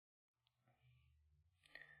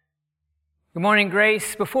Good morning,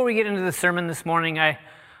 Grace. Before we get into the sermon this morning, I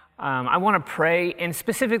want to pray, and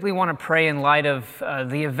specifically want to pray in light of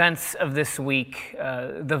the events of this week,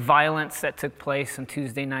 the violence that took place on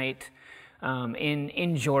Tuesday night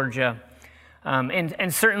in Georgia.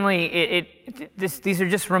 And certainly, these are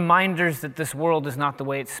just reminders that this world is not the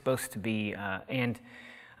way it's supposed to be. And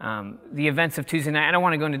the events of Tuesday night, I don't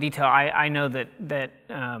want to go into detail. I know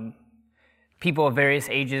that people of various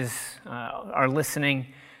ages are listening,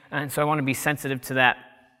 and so I want to be sensitive to that.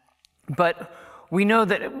 But we know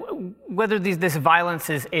that whether this violence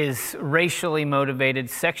is racially motivated,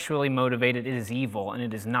 sexually motivated, it is evil, and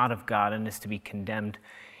it is not of God, and is to be condemned.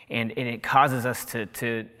 And it causes us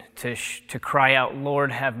to cry out,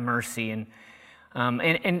 "Lord, have mercy."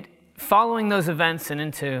 And following those events and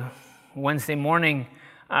into Wednesday morning,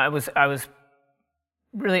 I was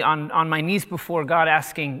really on my knees before God,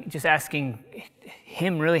 asking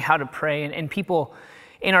Him really how to pray, and people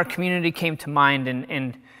in our community came to mind,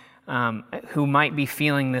 and who might be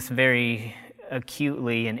feeling this very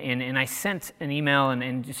acutely, and I sent an email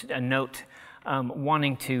and just a note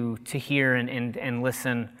wanting to hear and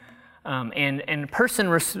listen,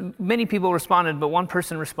 and many people responded, but one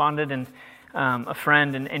person responded, and a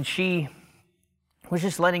friend, and she was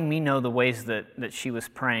just letting me know the ways that she was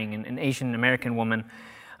praying, an Asian American woman.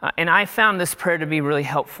 And I found this prayer to be really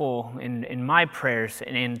helpful in my prayers,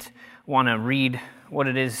 and want to read what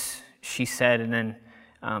it is she said, and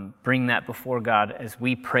then bring that before God as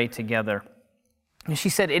we pray together. And she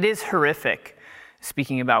said, "It is horrific,"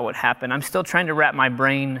 speaking about what happened. "I'm still trying to wrap my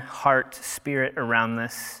brain, heart, spirit around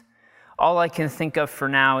this. All I can think of for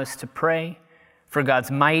now is to pray for God's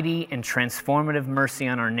mighty and transformative mercy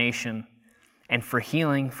on our nation, and for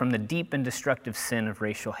healing from the deep and destructive sin of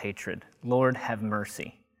racial hatred. Lord, have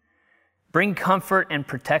mercy. Bring comfort and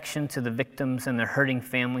protection to the victims and their hurting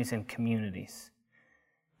families and communities.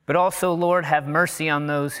 But also, Lord, have mercy on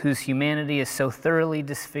those whose humanity is so thoroughly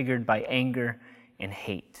disfigured by anger and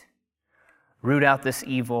hate. Root out this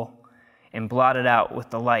evil and blot it out with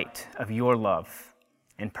the light of your love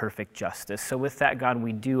and perfect justice." So with that, God,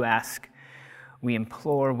 we do ask, we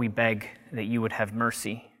implore, we beg that you would have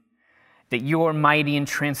mercy, that your mighty and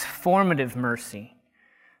transformative mercy,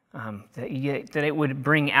 that it would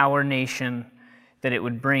bring our nation, that it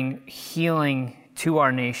would bring healing to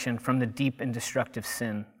our nation from the deep and destructive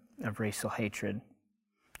sin of racial hatred.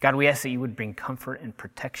 God, we ask that you would bring comfort and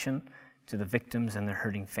protection to the victims and their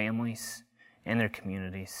hurting families and their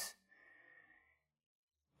communities.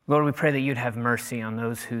 Lord, we pray that you'd have mercy on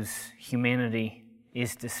those whose humanity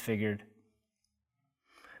is disfigured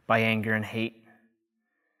by anger and hate.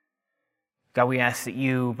 God, we ask that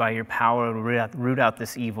you, by your power, root out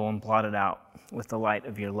this evil and blot it out with the light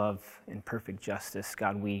of your love and perfect justice.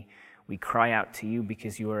 God, we cry out to you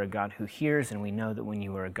because you are a God who hears, and we know that when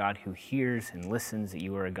you are a God who hears and listens, that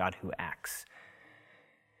you are a God who acts.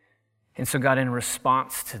 And so, God, in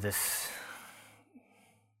response to this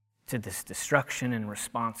destruction, in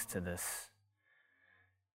response to this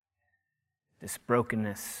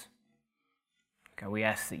brokenness, God, we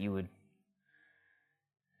ask that you would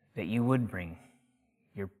bring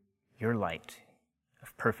your light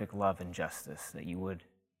of perfect love and justice, that you would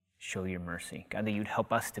show your mercy. God, that you'd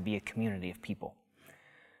help us to be a community of people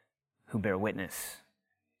who bear witness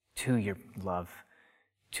to your love,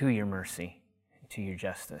 to your mercy, and to your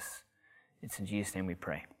justice. It's in Jesus' name we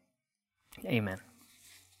pray. Amen.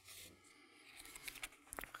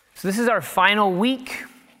 So this is our final week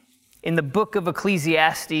in the book of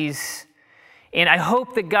Ecclesiastes. And I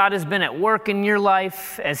hope that God has been at work in your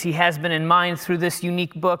life as he has been in mine through this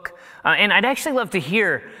unique book. And I'd actually love to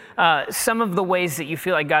hear some of the ways that you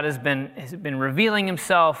feel like God has been revealing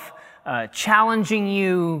himself, challenging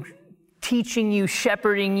you, teaching you,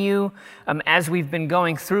 shepherding you as we've been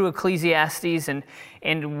going through Ecclesiastes,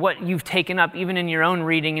 and what you've taken up even in your own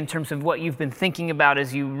reading in terms of what you've been thinking about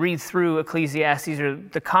as you read through Ecclesiastes, or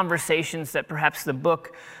the conversations that perhaps the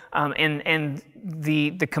book and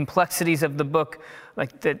the complexities of the book,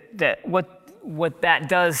 like that what that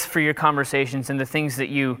does for your conversations and the things that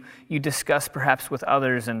you discuss perhaps with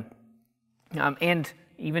others, and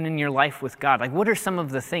even in your life with God. Like, what are some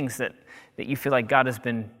of the things that you feel like God has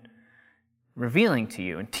been revealing to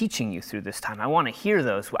you and teaching you through this time? I want to hear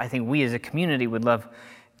those. I think we as a community would love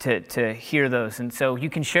to hear those. And so you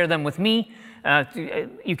can share them with me.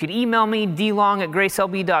 You could email me,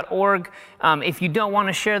 dlong@gracelb.org. If you don't want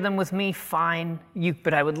to share them with me, fine.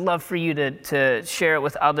 But I would love for you to share it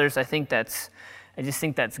with others. I just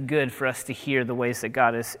think that's good for us to hear the ways that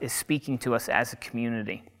God is speaking to us as a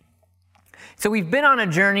community. So we've been on a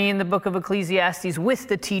journey in the book of Ecclesiastes with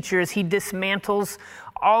the teacher as he dismantles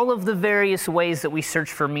all of the various ways that we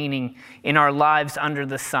search for meaning in our lives under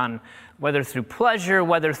the sun, whether through pleasure,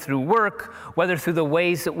 whether through work, whether through the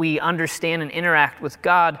ways that we understand and interact with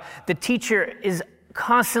God. The teacher is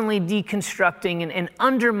constantly deconstructing and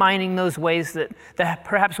undermining those ways that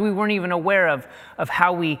perhaps we weren't even aware of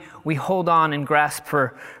how we hold on and grasp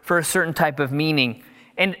for a certain type of meaning.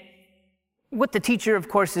 And what the teacher, of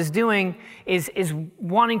course, is doing is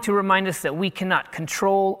wanting to remind us that we cannot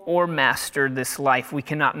control or master this life. We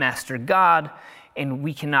cannot master God, and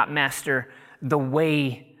we cannot master the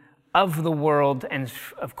way of the world. And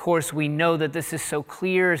of course, we know that this is so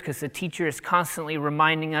clear because the teacher is constantly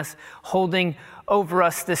reminding us, holding over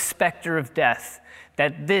us this specter of death,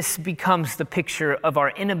 that this becomes the picture of our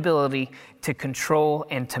inability to control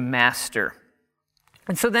and to master.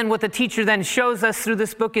 And so then what the teacher then shows us through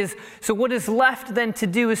this book is, so what is left then to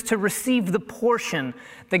do is to receive the portion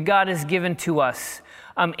that God has given to us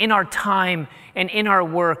in our time and in our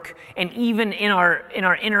work and even in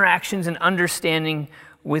our interactions and understanding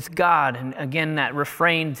with God. And again, that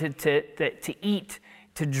refrain to eat,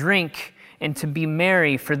 to drink, and to be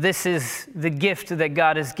merry, for this is the gift that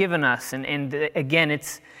God has given us. And again,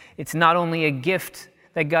 it's not only a gift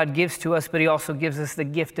that God gives to us, but he also gives us the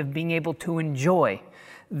gift of being able to enjoy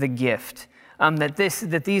the gift.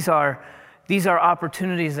 That these are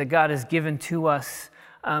opportunities that God has given to us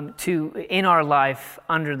in our life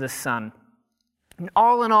under the sun. And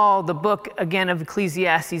all in all, the book, again, of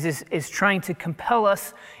Ecclesiastes is trying to compel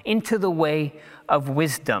us into the way of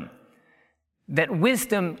wisdom. That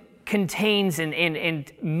wisdom contains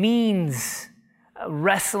and means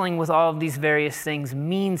wrestling with all of these various things,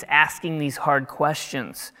 means asking these hard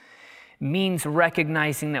questions, means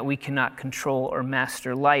recognizing that we cannot control or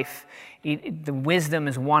master life. The wisdom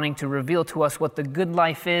is wanting to reveal to us what the good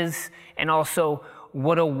life is and also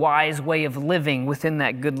what a wise way of living within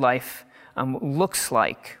that good life looks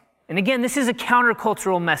like. And again, this is a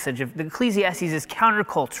countercultural message. The Ecclesiastes is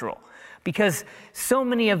countercultural because so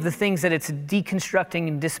many of the things that it's deconstructing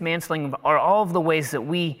and dismantling are all of the ways that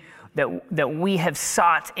we have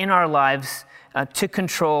sought in our lives to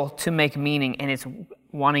control, to make meaning, and it's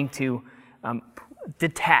wanting to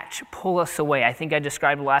detach, pull us away. I think I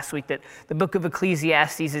described last week that the book of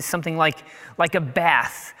Ecclesiastes is something like a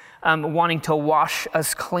bath, wanting to wash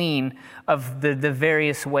us clean of the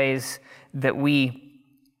various ways that we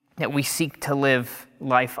seek to live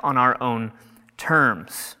life on our own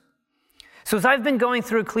terms. So as I've been going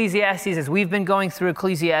through Ecclesiastes, as we've been going through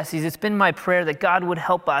Ecclesiastes, it's been my prayer that God would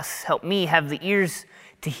help me have the ears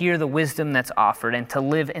to hear the wisdom that's offered and to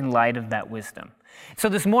live in light of that wisdom. So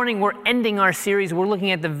this morning we're ending our series. We're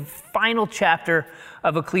looking at the final chapter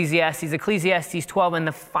of Ecclesiastes, Ecclesiastes 12, and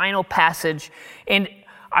the final passage. And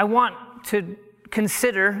I want to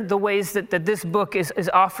consider the ways that this book is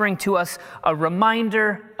offering to us a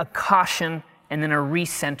reminder, a caution, and then a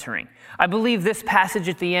recentering. I believe this passage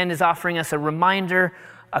at the end is offering us a reminder,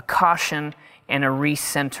 a caution, and a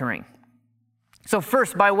recentering. So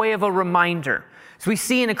first, by way of a reminder, as we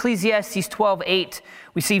see in Ecclesiastes 12:8,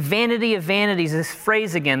 we see vanity of vanities, this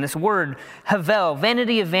phrase again, this word, havel,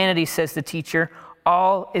 vanity of vanities, says the teacher,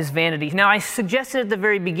 all is vanity. Now, I suggested at the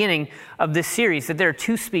very beginning of this series that there are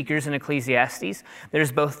two speakers in Ecclesiastes.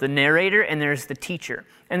 There's both the narrator and there's the teacher,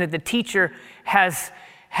 and that the teacher has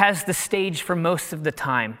the stage for most of the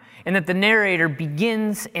time, and that the narrator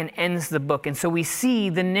begins and ends the book. And so we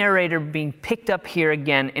see the narrator being picked up here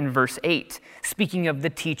again in verse 8, speaking of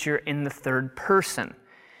the teacher in the third person.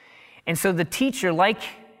 And so the teacher,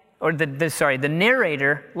 the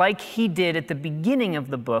narrator, like he did at the beginning of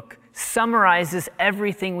the book, summarizes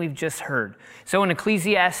everything we've just heard. So in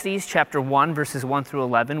Ecclesiastes chapter 1, verses 1 through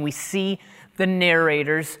 11, we see the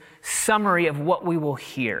narrator's summary of what we will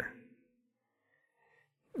hear.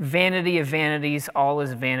 Vanity of vanities, all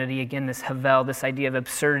is vanity. Again, this havel, this idea of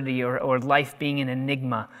absurdity or life being an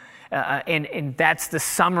enigma. And that's the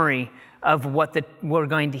summary of what we're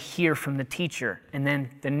going to hear from the teacher. And then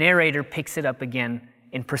the narrator picks it up again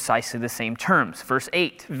in precisely the same terms. Verse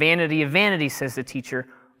 8, vanity of vanities, says the teacher,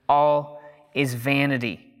 all is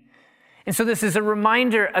vanity. And so this is a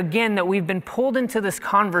reminder, again, that we've been pulled into this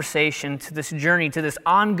conversation, to this journey, to this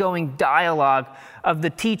ongoing dialogue of the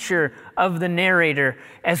teacher, of the narrator,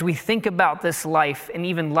 as we think about this life and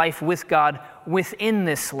even life with God within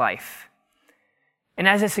this life. And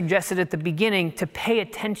as I suggested at the beginning, to pay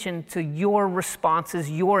attention to your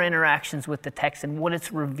responses, your interactions with the text and what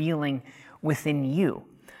it's revealing within you.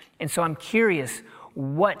 And so I'm curious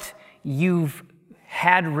what you've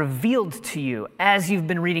had revealed to you as you've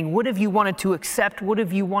been reading? What have you wanted to accept? What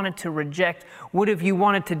have you wanted to reject? What have you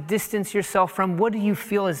wanted to distance yourself from? What do you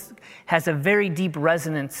feel has a very deep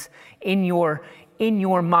resonance in your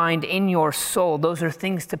mind, in your soul? Those are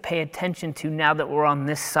things to pay attention to now that we're on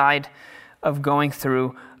this side of going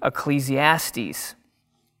through Ecclesiastes.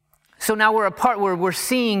 So now we're a part where we're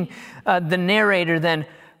seeing the narrator then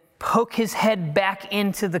poke his head back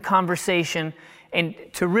into the conversation and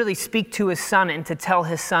to really speak to his son and to tell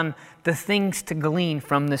his son the things to glean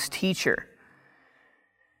from this teacher.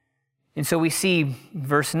 And so we see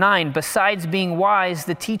verse 9, besides being wise,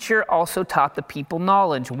 the teacher also taught the people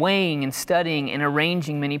knowledge, weighing and studying and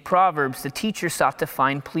arranging many proverbs. The teacher sought to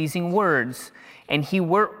find pleasing words, and he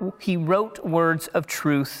wrote words of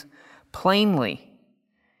truth plainly.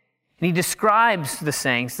 And he describes the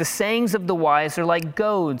sayings. The sayings of the wise are like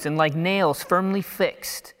goads, and like nails firmly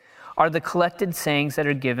fixed are the collected sayings that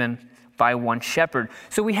are given by one shepherd.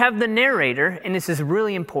 So we have the narrator, and this is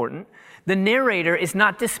really important. The narrator is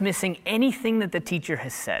not dismissing anything that the teacher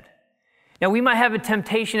has said. Now, we might have a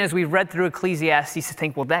temptation as we've read through Ecclesiastes to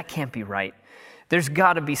think, well, that can't be right. There's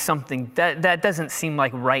got to be something. That doesn't seem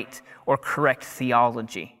like right or correct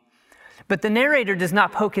theology. But the narrator does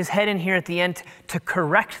not poke his head in here at the end to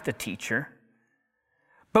correct the teacher,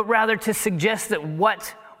 but rather to suggest that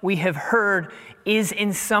what we have heard is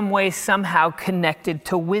in some way somehow connected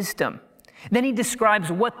to wisdom. Then he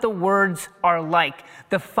describes what the words are like,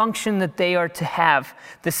 the function that they are to have.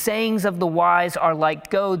 The sayings of the wise are like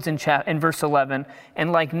goads in verse 11,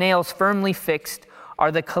 and like nails firmly fixed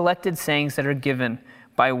are the collected sayings that are given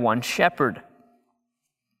by one shepherd.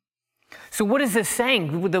 So what is this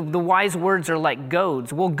saying? The wise words are like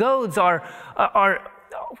goads. Well, goads are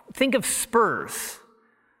think of spurs.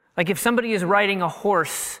 Like if somebody is riding a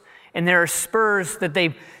horse and there are spurs that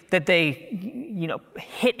they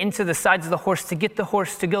hit into the sides of the horse to get the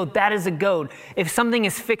horse to go, that is a goad. If something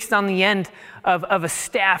is fixed on the end of a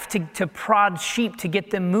staff to prod sheep to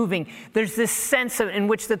get them moving, there's this sense in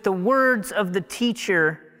which that the words of the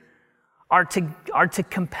teacher are to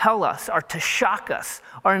compel us, are to shock us,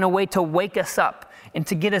 are in a way to wake us up and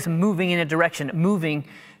to get us moving in a direction, moving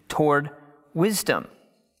toward wisdom.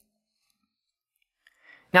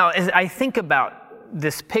 Now, as I think about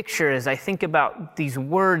this picture, as I think about these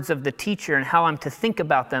words of the teacher and how I'm to think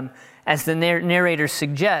about them, as the narrator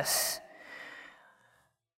suggests,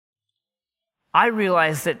 I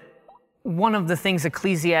realize that one of the things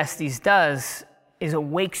Ecclesiastes does is it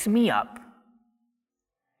wakes me up.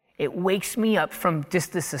 It wakes me up from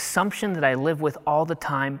just this assumption that I live with all the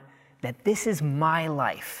time, that this is my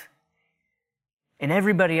life and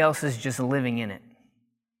everybody else is just living in it.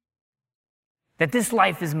 That this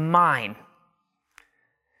life is mine.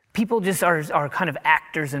 People just are kind of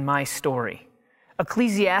actors in my story.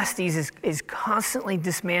 Ecclesiastes is constantly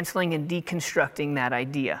dismantling and deconstructing that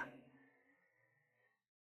idea.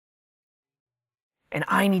 And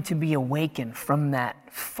I need to be awakened from that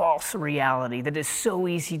false reality that is so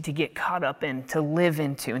easy to get caught up in, to live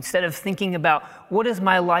into. Instead of thinking about what does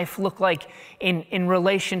my life look like in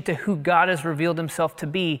relation to who God has revealed himself to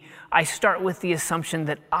be, I start with the assumption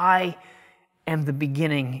that I am the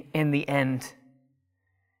beginning and the end.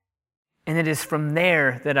 And it is from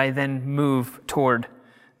there that I then move toward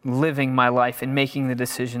living my life and making the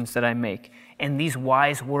decisions that I make. And these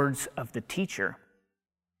wise words of the teacher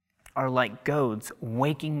are like goads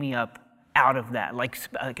waking me up out of that, like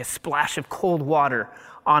a splash of cold water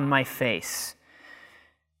on my face,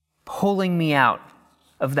 pulling me out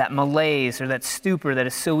of that malaise or that stupor that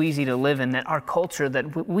is so easy to live in, that our culture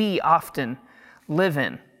that we often live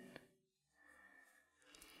in.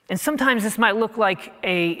 And sometimes this might look like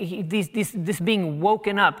this being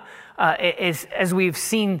woken up, as we've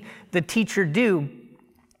seen the teacher do,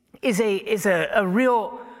 is a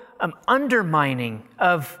real undermining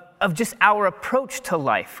of just our approach to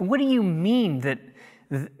life. What do you mean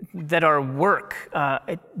that our work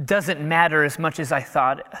it doesn't matter as much as I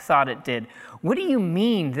thought it did? What do you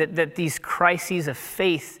mean that these crises of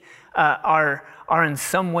faith are in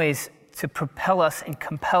some ways to propel us and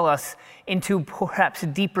compel us into perhaps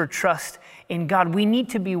deeper trust in God? We need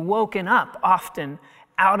to be woken up often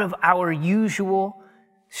out of our usual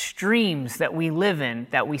streams that we live in,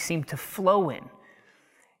 that we seem to flow in,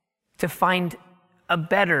 to find a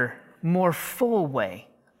better, more full way,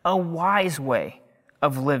 a wise way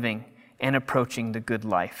of living and approaching the good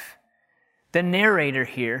life. The narrator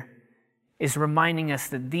here is reminding us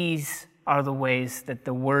that these are the ways that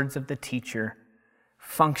the words of the teacher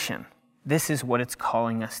function. This is what it's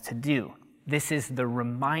calling us to do. This is the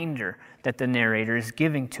reminder that the narrator is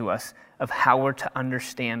giving to us of how we're to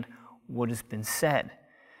understand what has been said.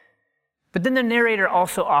 But then the narrator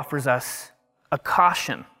also offers us a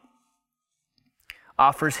caution,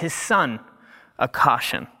 offers his son a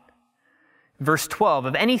caution. Verse 12,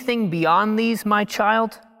 of anything beyond these, my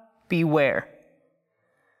child, beware.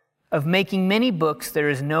 Of making many books there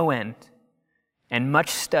is no end, and much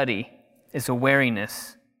study is a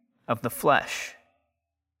weariness of the flesh.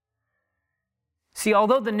 See,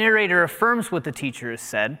 although the narrator affirms what the teacher has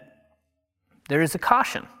said, there is a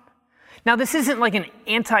caution. Now, this isn't like an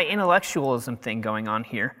anti-intellectualism thing going on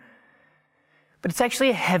here, but it's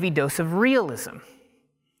actually a heavy dose of realism.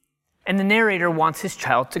 And the narrator wants his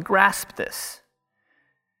child to grasp this.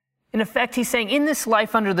 In effect, he's saying, in this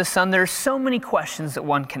life under the sun, there are so many questions that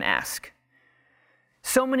one can ask.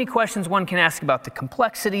 So many questions one can ask about the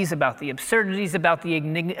complexities, about the absurdities, about the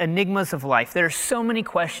enigmas of life. There are so many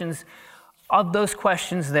questions. Of those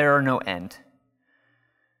questions, there are no end.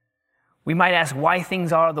 We might ask why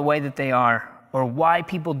things are the way that they are, or why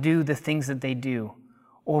people do the things that they do,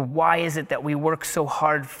 or why is it that we work so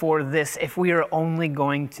hard for this if we are only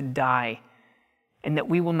going to die, and that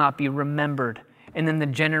we will not be remembered, and then the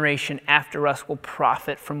generation after us will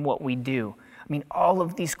profit from what we do. I mean, all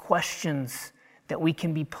of these questions that we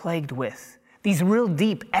can be plagued with, these real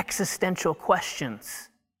deep existential questions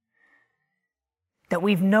that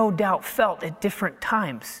we've no doubt felt at different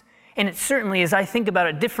times. And it certainly, as I think about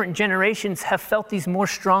it, different generations have felt these more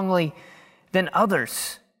strongly than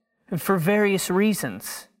others, and for various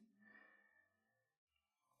reasons.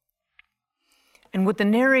 And what the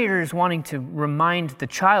narrator is wanting to remind the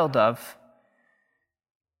child of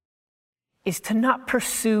is to not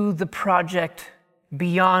pursue the project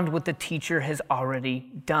beyond what the teacher has already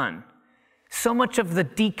done. So much of the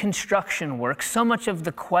deconstruction work, so much of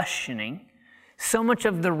the questioning, so much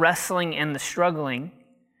of the wrestling and the struggling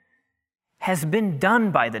has been done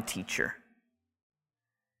by the teacher.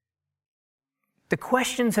 The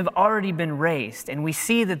questions have already been raised, and we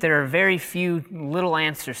see that there are very few little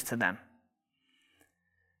answers to them.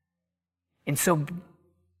 And so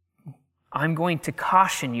I'm going to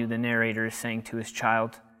caution you, the narrator is saying to his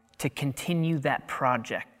child, to continue that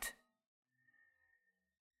project.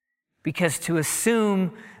 Because to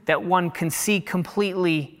assume that one can see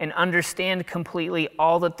completely and understand completely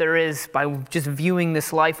all that there is by just viewing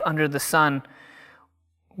this life under the sun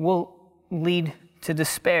will lead to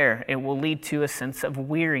despair. It will lead to a sense of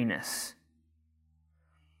weariness.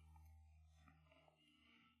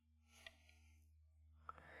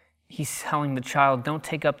 He's telling the child, don't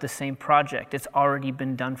take up the same project. It's already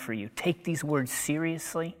been done for you. Take these words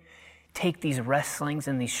seriously. Take these wrestlings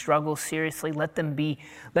and these struggles seriously. Let them be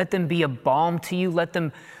a balm to you. Let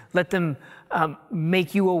them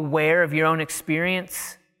make you aware of your own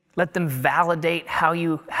experience. Let them validate how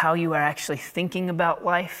you are actually thinking about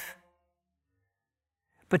life.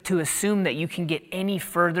 But to assume that you can get any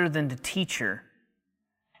further than the teacher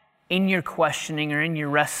in your questioning or in your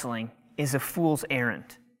wrestling is a fool's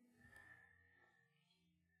errand.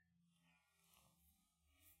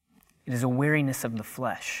 It is a weariness of the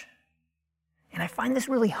flesh. And I find this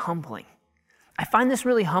really humbling. I find this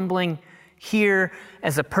really humbling here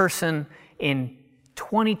as a person in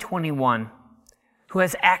 2021 who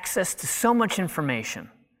has access to so much information.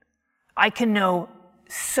 I can know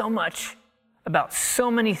so much about so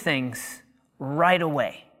many things right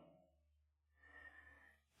away.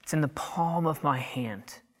 It's in the palm of my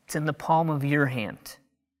hand. It's in the palm of your hand.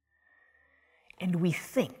 And we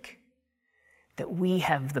think that we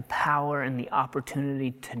have the power and the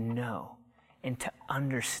opportunity to know and to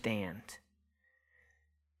understand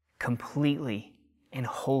completely and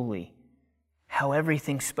wholly how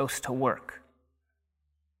everything's supposed to work.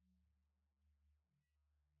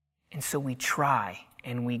 And so we try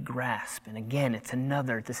and we grasp. And again, it's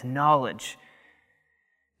this knowledge,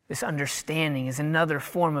 this understanding is another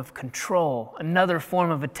form of control, another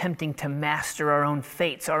form of attempting to master our own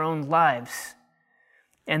fates, our own lives.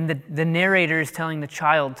 And the narrator is telling the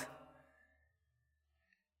child,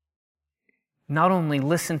 not only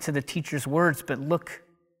listen to the teacher's words, but look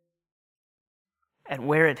at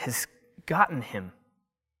where it has gotten him.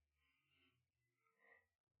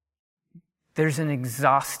 There's an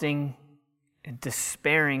exhausting,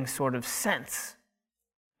 despairing sort of sense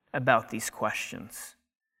about these questions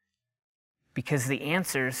because the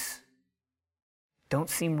answers don't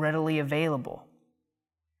seem readily available.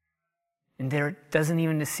 And there doesn't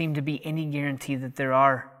even seem to be any guarantee that there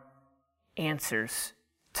are answers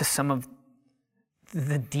to some of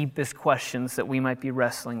the deepest questions that we might be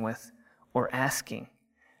wrestling with or asking.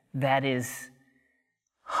 That is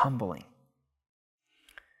humbling.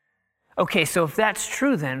 Okay, so if that's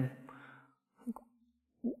true, then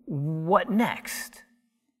what next?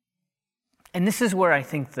 And this is where I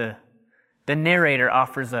think the the narrator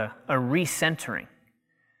offers a recentering.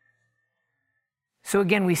 So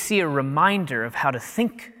again, we see a reminder of how to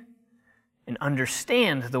think and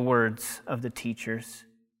understand the words of the teachers.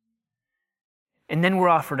 And then we're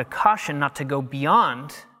offered a caution not to go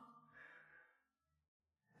beyond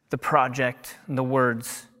the project, and the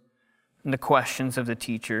words, and the questions of the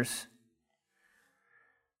teachers.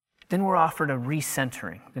 Then we're offered a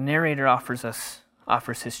recentering. The narrator offers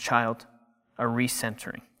his child a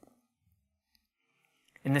recentering.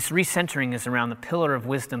 And this recentering is around the pillar of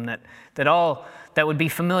wisdom that would be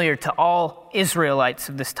familiar to all Israelites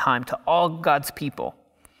of this time, to all God's people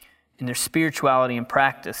in their spirituality and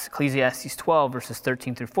practice. Ecclesiastes 12, verses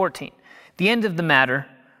 13 through 14. The end of the matter,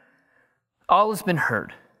 all has been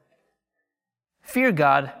heard. Fear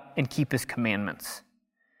God and keep his commandments,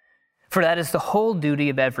 for that is the whole duty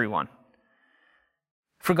of everyone.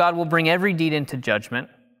 For God will bring every deed into judgment,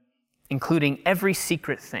 including every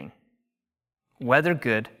secret thing, whether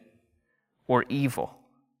good or evil.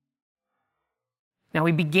 Now,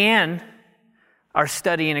 we began our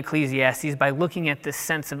study in Ecclesiastes by looking at this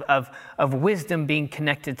sense of wisdom being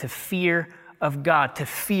connected to fear of God, to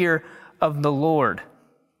fear of the Lord.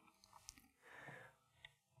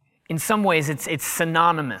 In some ways, it's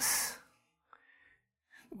synonymous.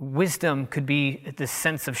 Wisdom could be this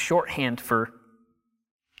sense of shorthand for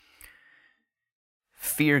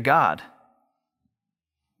fear God.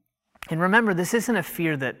 And remember, this isn't a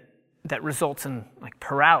fear that results in like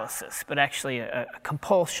paralysis, but actually a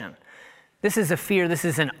compulsion. This is a fear, this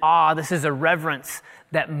is an awe, this is a reverence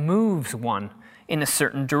that moves one in a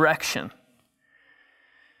certain direction.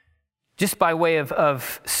 Just by way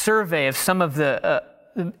of survey of some of the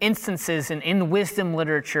instances in wisdom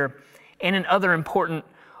literature and in other important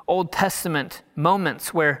Old Testament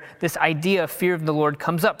moments where this idea of fear of the Lord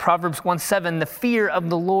comes up. Proverbs 1:7, the fear of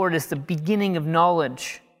the Lord is the beginning of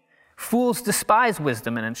knowledge. Fools despise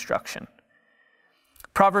wisdom and instruction.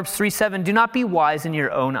 Proverbs 3:7, do not be wise in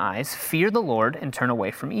your own eyes. Fear the Lord and turn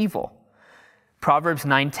away from evil. Proverbs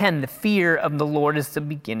 9:10, the fear of the Lord is the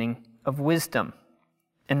beginning of wisdom,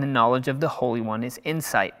 and the knowledge of the Holy One is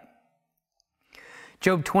insight.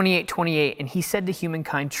 Job 28:28, and he said to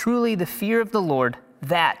humankind, truly the fear of the Lord,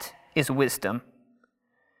 that is wisdom,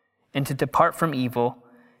 and to depart from evil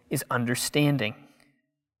is understanding.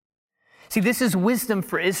 See, this is wisdom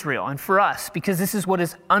for Israel and for us, because this is what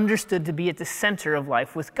is understood to be at the center of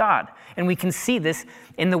life with God. And we can see this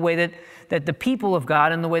in the way that the people of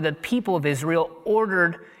God and the way that the people of Israel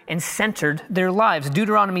ordered and centered their lives.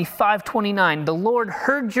 Deuteronomy 5:29, the Lord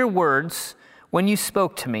heard your words when you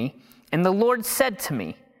spoke to me, and the Lord said to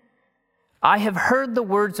me, I have heard the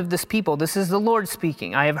words of this people. This is the Lord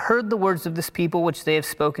speaking. I have heard the words of this people which they have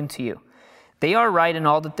spoken to you. They are right in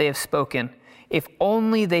all that they have spoken. If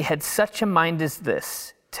only they had such a mind as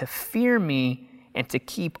this, to fear me and to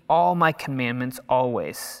keep all my commandments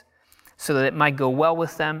always, so that it might go well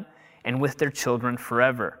with them and with their children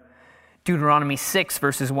forever. Deuteronomy 6,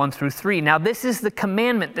 verses 1 through 3. Now this is the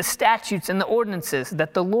commandment, the statutes, and the ordinances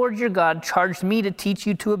that the Lord your God charged me to teach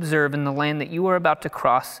you to observe in the land that you are about to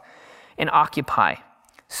cross and occupy,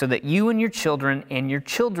 so that you and your children and your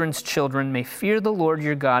children's children may fear the Lord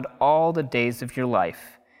your God all the days of your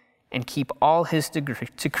life, and keep all his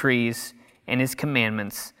decrees and his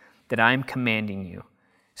commandments that I am commanding you,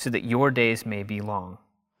 so that your days may be long.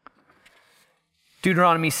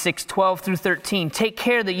 Deuteronomy 6:12 through 13. Take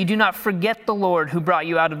care that you do not forget the Lord who brought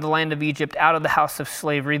you out of the land of Egypt, out of the house of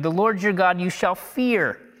slavery. The Lord your God you shall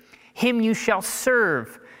fear, him you shall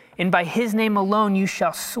serve, and by his name alone you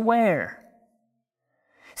shall swear.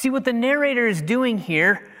 See what the narrator is doing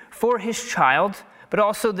here for his child, but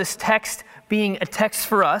also this text being a text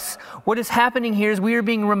for us. What is happening here is we are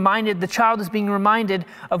being reminded, the child is being reminded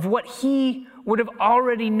of what he would have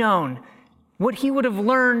already known, what he would have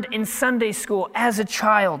learned in Sunday school as a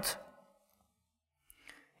child.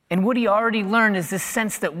 And what he already learned is this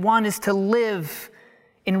sense that one is to live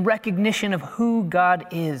in recognition of who God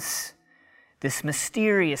is, this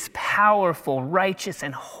mysterious, powerful, righteous,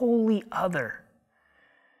 and holy other.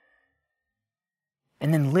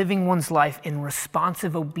 And then living one's life in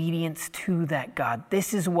responsive obedience to that God.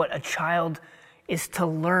 This is what a child is to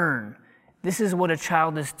learn. This is what a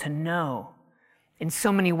child is to know. In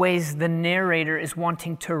so many ways, the narrator is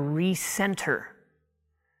wanting to recenter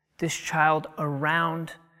this child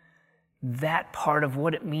around that part of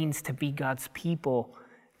what it means to be God's people,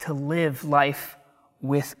 to live life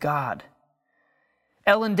with God.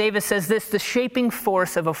 Ellen Davis says this, the shaping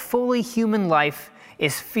force of a fully human life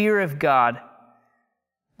is fear of God,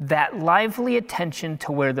 that lively attention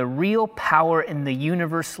to where the real power in the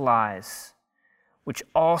universe lies, which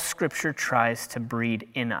all Scripture tries to breed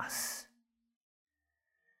in us.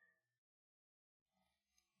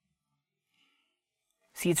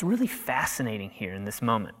 See, it's really fascinating here in this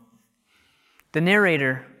moment. The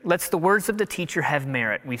narrator lets the words of the teacher have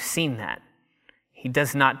merit. We've seen that. He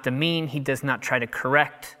does not demean. He does not try to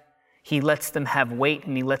correct. He lets them have weight,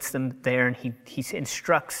 and he lets them there, and he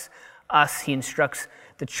instructs us. He instructs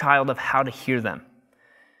the child of how to hear them.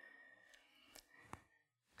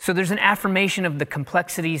 So there's an affirmation of the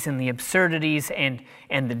complexities and the absurdities and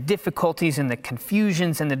the difficulties and the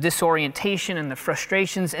confusions and the disorientation and the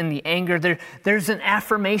frustrations and the anger. There's an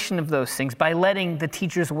affirmation of those things by letting the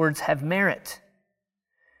teacher's words have merit.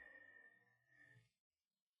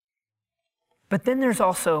 But then there's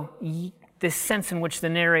also this sense in which the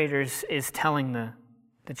narrator is telling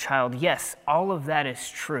the child, yes, all of that is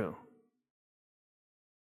true.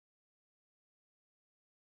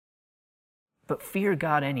 But fear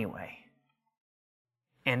God anyway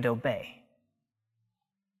and obey.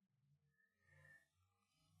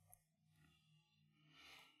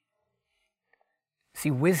 See,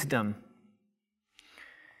 wisdom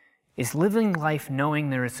is living life knowing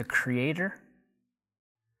there is a creator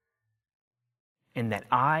and that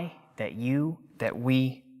I, that you, that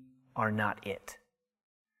we are not it.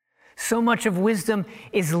 So much of wisdom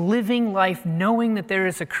is living life knowing that there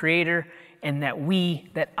is a creator and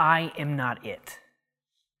that I am not it.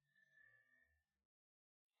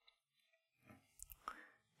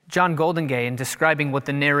 John Goldingay, in describing what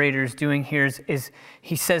the narrator is doing here, is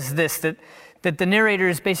he says this, that the narrator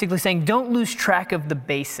is basically saying, don't lose track of the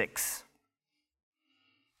basics.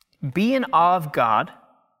 Be in awe of God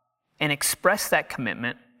and express that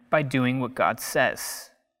commitment by doing what God says.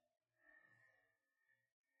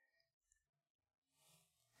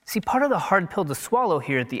 See, part of the hard pill to swallow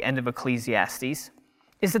here at the end of Ecclesiastes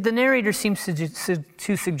is that the narrator seems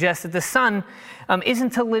to suggest that the son isn't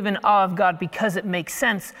to live in awe of God because it makes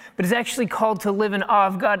sense, but is actually called to live in awe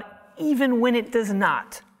of God even when it does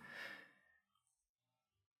not.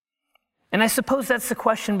 And I suppose that's the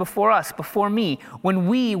question before us, before me.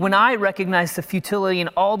 When I recognize the futility in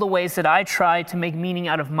all the ways that I try to make meaning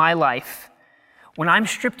out of my life, when I'm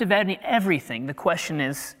stripped of everything, the question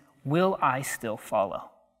is, will I still follow?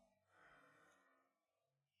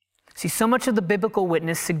 See, so much of the biblical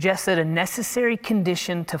witness suggests that a necessary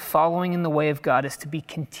condition to following in the way of God is to be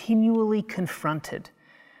continually confronted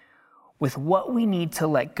with what we need to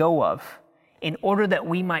let go of in order that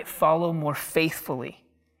we might follow more faithfully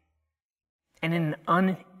and in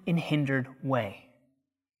an unhindered way.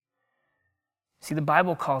 See, the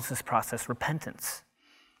Bible calls this process repentance,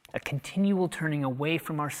 a continual turning away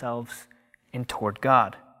from ourselves and toward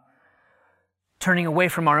God. Turning away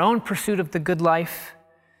from our own pursuit of the good life,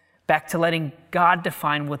 back to letting God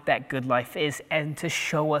define what that good life is and to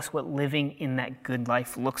show us what living in that good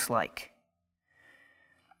life looks like.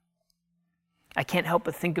 I can't help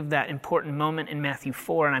but think of that important moment in Matthew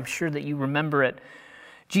 4, and I'm sure that you remember it.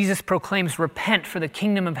 Jesus proclaims, repent, for the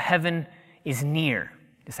kingdom of heaven is near.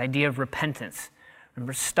 This idea of repentance.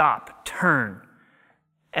 Remember, stop, turn.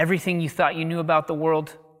 Everything you thought you knew about the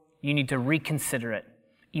world, you need to reconsider it.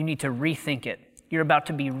 You need to rethink it. You're about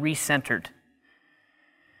to be recentered.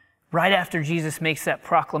 Right after Jesus makes that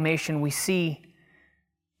proclamation, we see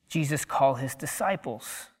Jesus call his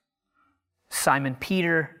disciples, Simon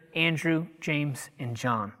Peter, Andrew, James, and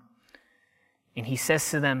John. And he says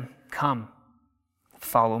to them, come,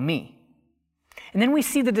 follow me. And then we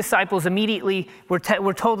see the disciples immediately, we're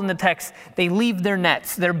told in the text, they leave their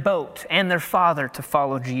nets, their boat, and their father to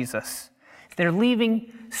follow Jesus. They're leaving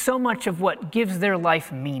so much of what gives their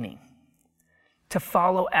life meaning to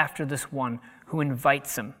follow after this one who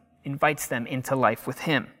invites them into life with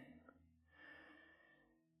him.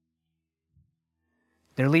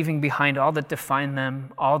 They're leaving behind all that defined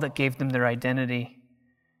them, all that gave them their identity,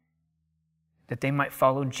 that they might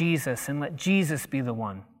follow Jesus and let Jesus be the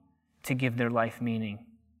one to give their life meaning,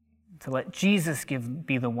 to let Jesus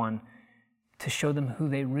be the one to show them who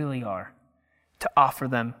they really are, to offer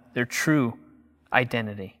them their true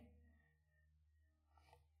identity.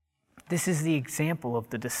 This is the example of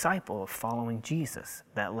the disciple of following Jesus,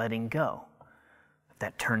 that letting go,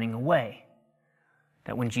 that turning away,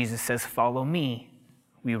 that when Jesus says, follow me,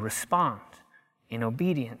 we respond in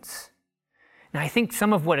obedience. Now, I think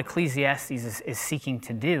some of what Ecclesiastes is seeking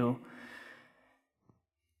to do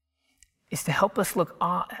is to help us look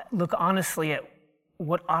honestly at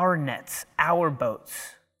what our nets, our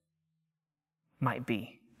boats might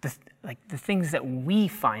be. The things that we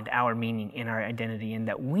find our meaning in our identity and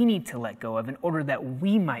that we need to let go of in order that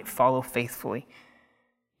we might follow faithfully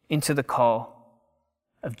into the call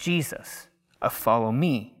of Jesus, of follow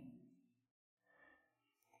me.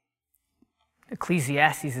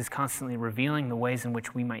 Ecclesiastes is constantly revealing the ways in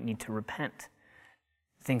which we might need to repent,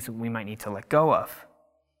 things that we might need to let go of.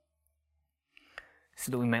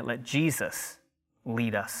 so that we might let Jesus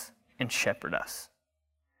lead us and shepherd us.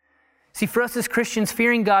 See, for us as Christians,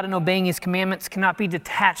 fearing God and obeying his commandments cannot be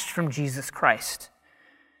detached from Jesus Christ.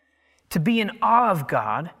 To be in awe of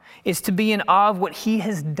God is to be in awe of what he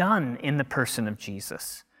has done in the person of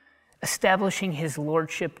Jesus, establishing his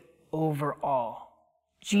lordship over all.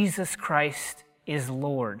 Jesus Christ is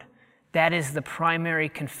Lord. That is the primary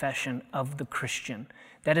confession of the Christian.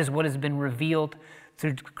 That is what has been revealed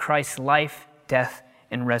through Christ's life, death,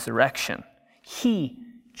 and resurrection. He,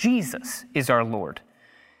 Jesus, is our Lord.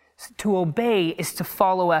 To obey is to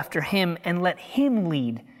follow after him and let him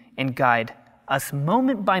lead and guide us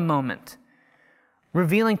moment by moment,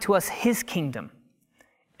 revealing to us his kingdom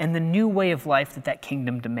and the new way of life that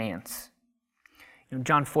kingdom demands.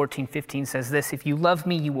 John 14:15 says this, "If you love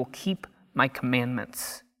me, you will keep my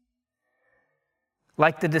commandments."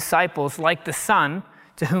 Like the disciples, like the Son,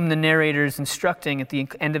 to whom the narrator is instructing at the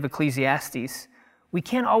end of Ecclesiastes, we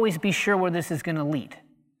can't always be sure where this is going to lead.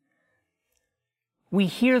 We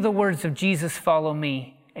hear the words of Jesus, "Follow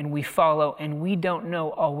me," and we follow, and we don't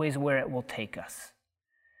know always where it will take us.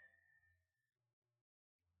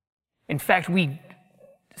 In fact, we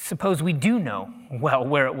suppose we do know well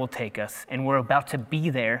where it will take us, and we're about to be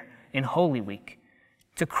there in Holy Week,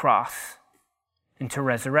 to cross and to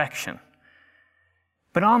resurrection.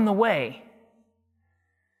 But on the way,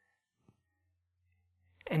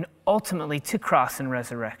 and ultimately to cross and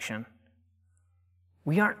resurrection,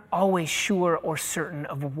 we aren't always sure or certain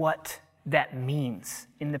of what that means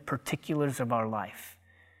in the particulars of our life.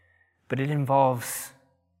 But it involves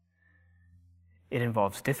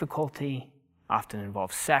difficulty, often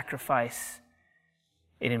involves sacrifice.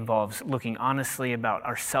 It involves looking honestly about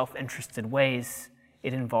our self-interested ways.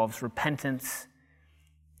 It involves repentance.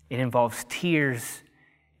 It involves tears.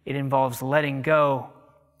 It involves letting go.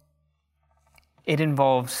 It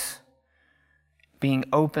involves being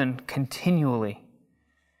open continually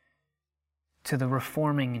to the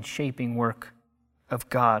reforming and shaping work of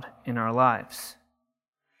God in our lives.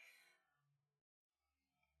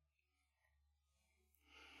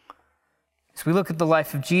 As we look at the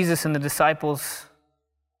life of Jesus and the disciples,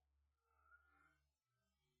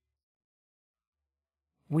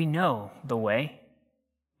 we know the way.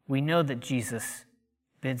 We know that Jesus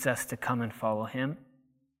bids us to come and follow him.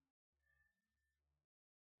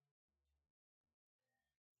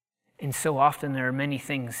 And so often there are many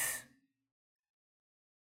things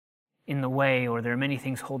in the way, or there are many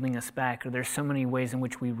things holding us back, or there's so many ways in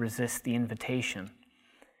which we resist the invitation.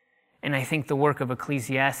 And I think the work of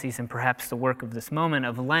Ecclesiastes, and perhaps the work of this moment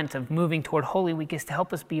of Lent, of moving toward Holy Week, is to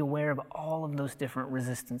help us be aware of all of those different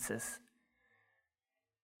resistances,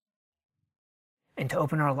 and to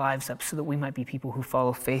open our lives up so that we might be people who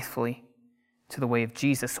follow faithfully to the way of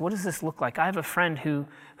Jesus. So what does this look like? I have a friend who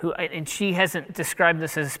and she hasn't described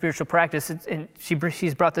this as a spiritual practice, and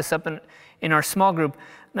she's brought this up in our small group,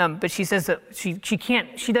 but she says that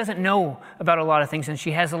she doesn't know about a lot of things, and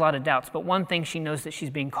she has a lot of doubts, but one thing she knows that she's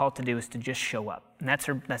being called to do is to just show up. And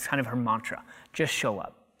that's kind of her mantra, just show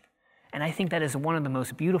up. And I think that is one of the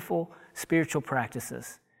most beautiful spiritual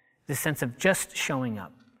practices, this sense of just showing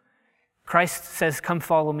up. Christ says, "Come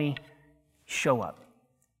follow me," show up.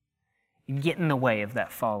 You get in the way of that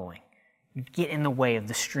following. You get in the way of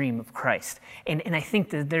the stream of Christ. And I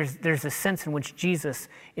think that there's a sense in which Jesus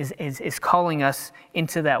is calling us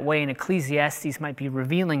into that way, and Ecclesiastes might be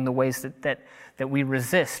revealing the ways that we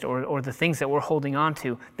resist, or the things that we're holding on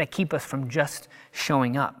to that keep us from just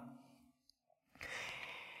showing up.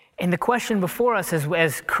 And the question before us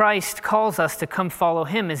as Christ calls us to come follow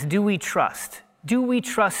him is, do we trust? Do we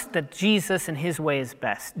trust that Jesus and his way is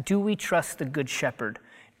best? Do we trust the Good Shepherd?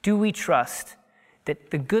 Do we trust that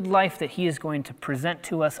the good life that he is going to present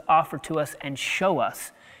to us, offer to us, and show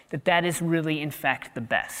us, that is really, in fact, the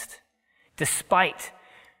best? Despite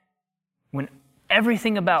when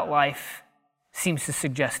everything about life seems to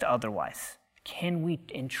suggest otherwise, can we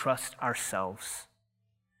entrust ourselves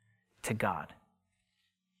to God?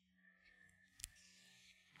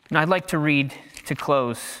 Now, I'd like to read, to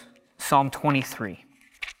close, Psalm 23.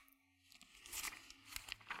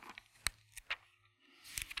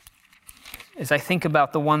 As I think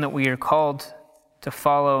about the one that we are called to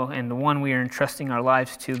follow, and the one we are entrusting our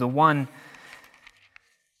lives to, the one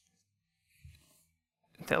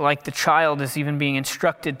that, like the child, is even being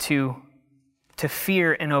instructed to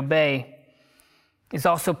fear and obey, is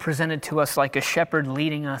also presented to us like a shepherd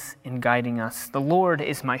leading us and guiding us. The Lord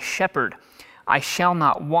is my shepherd. I shall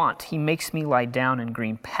not want. He makes me lie down in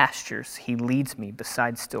green pastures. He leads me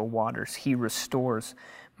beside still waters. He restores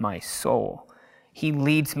my soul. He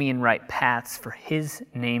leads me in right paths for his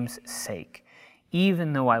name's sake.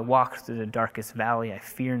 Even though I walk through the darkest valley, I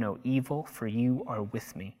fear no evil, for you are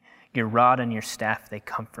with me. Your rod and your staff, they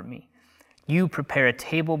comfort me. You prepare a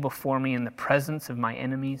table before me in the presence of my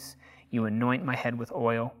enemies. You anoint my head with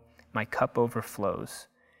oil. My cup overflows.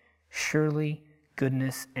 Surely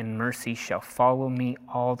goodness and mercy shall follow me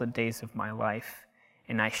all the days of my life,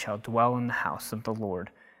 and I shall dwell in the house of the Lord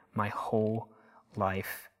my whole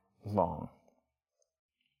life long.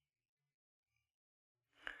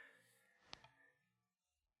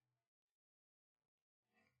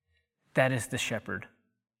 That is the shepherd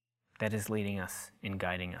that is leading us and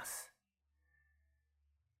guiding us.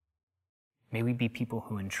 May we be people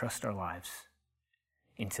who entrust our lives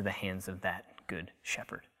into the hands of that good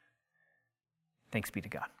shepherd. Thanks be to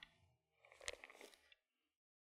God.